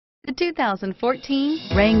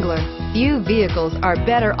2014 Wrangler. Few vehicles are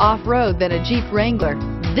better off-road than a Jeep Wrangler.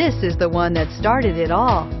 This is the one that started it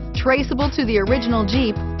all. Traceable to the original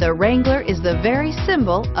Jeep, the Wrangler is the very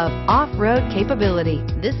symbol of off-road capability.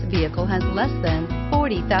 This vehicle has less than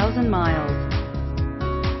 40,000 miles.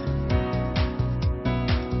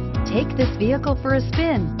 Take this vehicle for a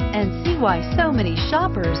spin and see why so many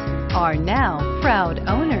shoppers are now proud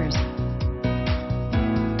owners.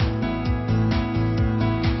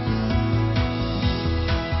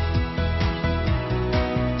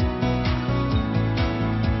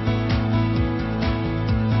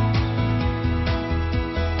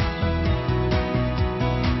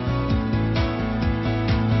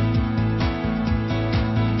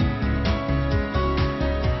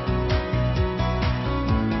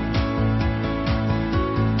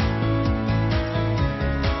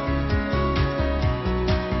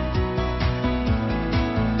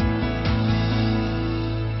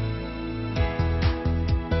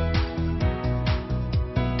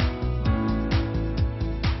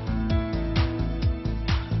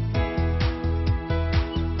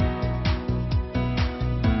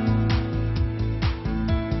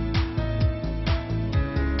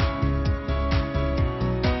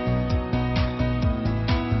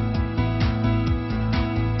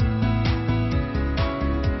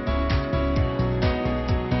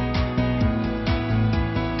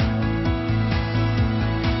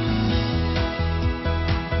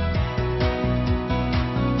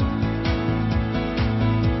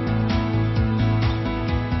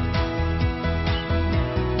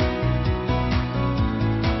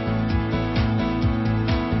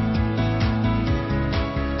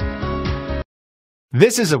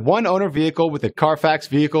 This is a one-owner vehicle with a Carfax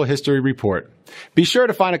Vehicle History Report. Be sure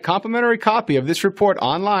to find a complimentary copy of this report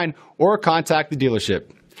online or contact the dealership.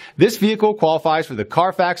 This vehicle qualifies for the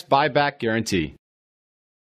Carfax Buyback Guarantee.